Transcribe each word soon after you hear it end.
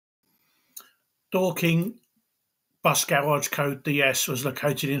Dorking bus garage code DS was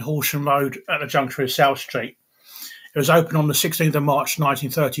located in Horsham Road at the junction with South Street. It was opened on the 16th of March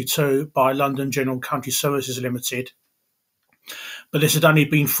 1932 by London&Country Services Limited, but this had only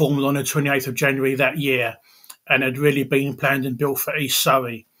been formed on the 28th of January that year and had really been planned and built for East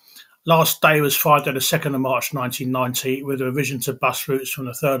Surrey. Last day was Friday the 2nd of March 1990 with a revision to bus routes from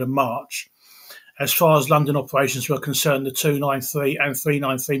the 3rd of March. As far as London operations were concerned, the 293 and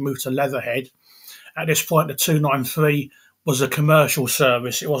 393 moved to Leatherhead. At this point, the 293 was a commercial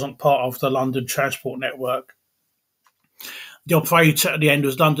service. It wasn't part of the London transport network. The operator at the end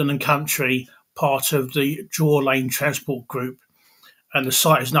was London&Country, part of the Drawlane Transport Group, and the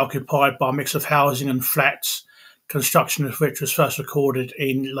site is now occupied by a mix of housing and flats, construction of which was first recorded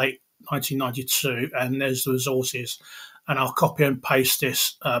in late 1992, and there's the resources, and I'll copy and paste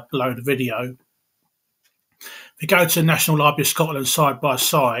this below the video. If you go to the National Library of Scotland side by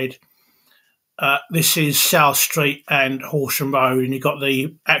side, this is South Street and Horsham Road, and you've got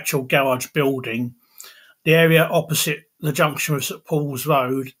the actual garage building. The area opposite the junction with St Paul's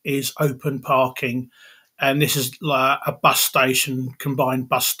Road is open parking, and this is like a bus station, combined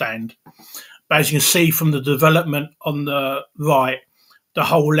bus stand. But as you can see from the development on the right, the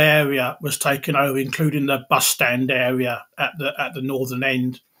whole area was taken over, including the bus stand area at the northern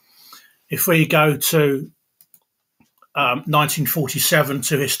end. If we go to 1947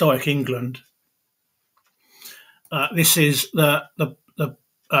 to historic England, this is the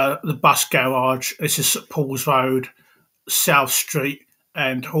bus garage. This is St Paul's Road, South Street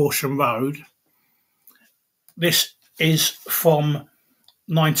and Horsham Road. This is from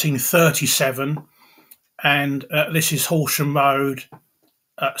 1937, and this is Horsham Road,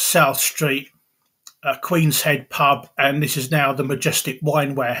 South Street, Queen's Head pub, and this is now the Majestic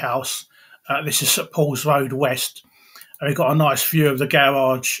Wine Warehouse. This is St Paul's Road West. And we've got a nice view of the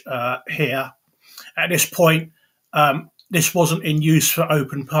garage here. At this point, this wasn't in use for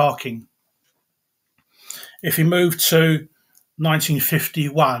open parking. If you move to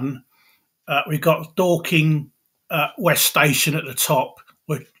 1951, we've got Dorking West Station at the top,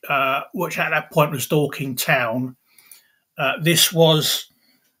 which at that point was Dorking Town. This was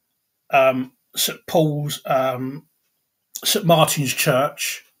St Paul's, St Martin's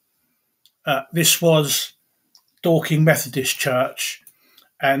Church. This was Dorking Methodist Church,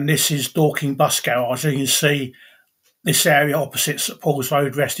 and this is Dorking Bus Garage. And you can see this area opposite St Paul's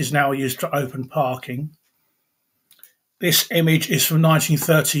Road West is now used for open parking. This image is from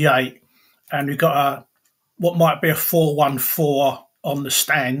 1938, and we've got what might be a 414 on the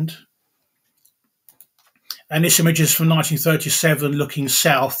stand. And this image is from 1937, looking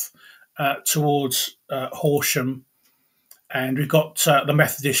south towards Horsham. And we've got the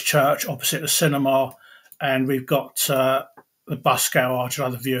Methodist Church opposite the cinema, and we've got the bus garage,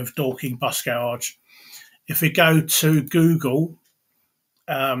 another view of Dorking Bus Garage. If we go to Google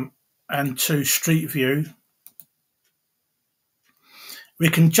and to Street View, we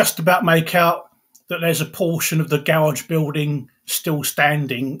can just about make out that there's a portion of the garage building still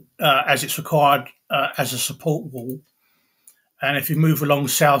standing as it's required as a support wall. And if you move along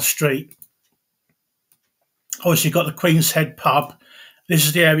South Street, obviously you've got the Queen's Head pub. This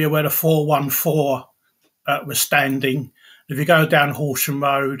is the area where the 414 was standing. If you go down Horsham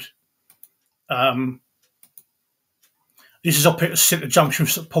Road, this is opposite the junction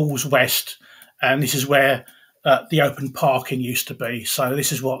of St Paul's West, and this is where the open parking used to be. So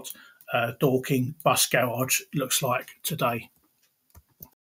this is what Dorking Bus Garage looks like today.